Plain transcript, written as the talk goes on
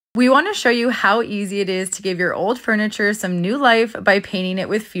We want to show you how easy it is to give your old furniture some new life by painting it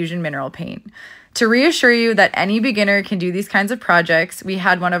with Fusion Mineral Paint. To reassure you that any beginner can do these kinds of projects, we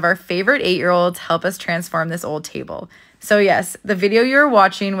had one of our favorite 8-year-olds help us transform this old table. So yes, the video you're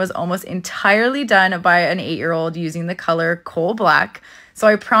watching was almost entirely done by an 8-year-old using the color coal black, so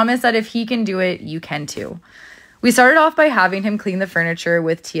I promise that if he can do it, you can too. We started off by having him clean the furniture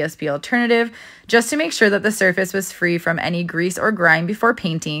with TSP Alternative just to make sure that the surface was free from any grease or grime before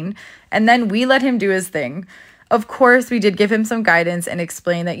painting, and then we let him do his thing. Of course, we did give him some guidance and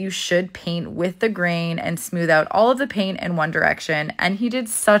explain that you should paint with the grain and smooth out all of the paint in one direction, and he did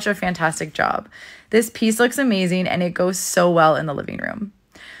such a fantastic job. This piece looks amazing and it goes so well in the living room.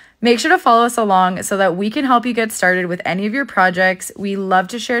 Make sure to follow us along so that we can help you get started with any of your projects. We love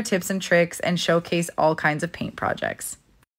to share tips and tricks and showcase all kinds of paint projects.